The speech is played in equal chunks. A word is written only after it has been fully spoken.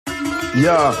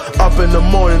Yeah, up in the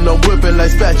morning, I'm whipping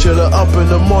like spatula. Up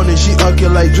in the morning, she ugly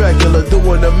like Dracula.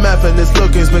 Doing the math and it's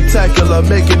looking spectacular.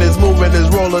 Making this move and it's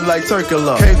rolling like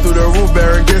circular. Came through the roof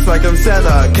bearing gifts like I'm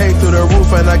Santa. Came through the roof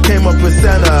and I came up with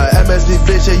Santa. MSP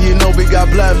bitch, and you know we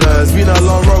got Blammers. Been a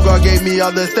long road, God gave me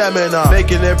all the stamina.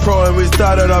 Making it pro and we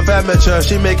started off amateur.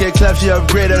 She make it clap, she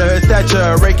upgraded her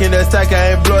stature. Raking that stack,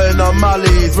 I ain't blowing on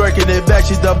mollies. Working it back,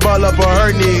 she double up on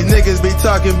her knees. Niggas be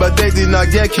talking, but they did not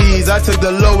get keys. I took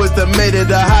the lowest and made it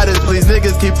the hottest, please.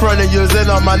 Niggas keep running, using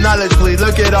all my knowledge, please.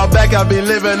 Look it all back, I be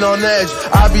living on edge.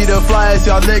 I be the flyest,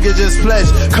 y'all niggas just flesh.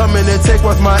 Come in and take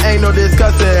what's my ain't no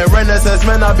discussing. Renaissance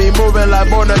man, I be moving like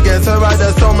born again. So right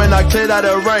the storm and I cleared out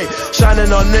the rain.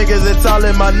 Shining on niggas, it's all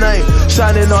in my name.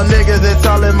 Shining on niggas, it's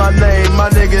all in my name. My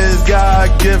nigga is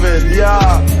God-given,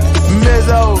 yeah.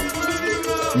 Mizzo.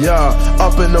 Yeah,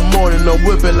 up in the morning, I'm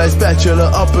whipping like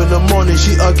spatula. Up in the morning,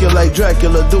 she ugly like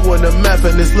Dracula. Doing the math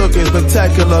and it's looking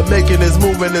spectacular. Making this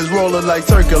move and it's rolling like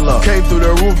circular. Came through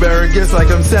the roof bearing gifts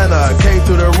like I'm Santa. Came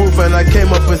through the roof and I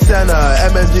came up with Santa.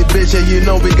 MSP bitch, and you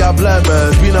know we got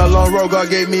Blammers. Been a long road, God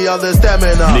gave me all the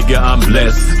stamina. Nigga, I'm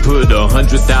blessed. Put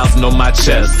 100,000 on my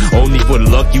chest. Only for the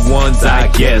lucky ones,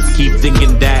 I guess. Keep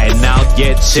thinking that and I'll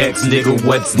get checks. Nigga,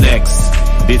 what's next?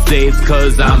 They say it's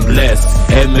cause I'm blessed.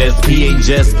 MSP ain't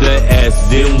just the S.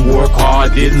 Didn't work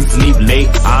hard, didn't sleep late.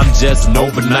 I'm just an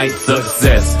overnight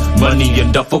success. Money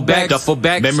in duffel bag,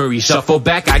 memory shuffle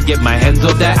back. I get my hands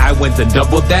on that, I went and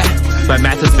doubled that. My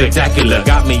math is spectacular.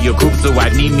 Got me a coupe, so I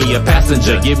need me a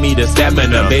passenger. Give me the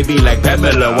stamina, baby like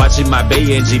Pamela. Watching my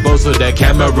bay and she pose with the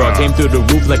camera. Came through the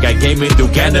roof like I came in through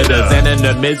Canada. Santa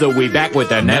Nemizzo, we back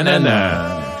with a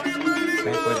na-na-na.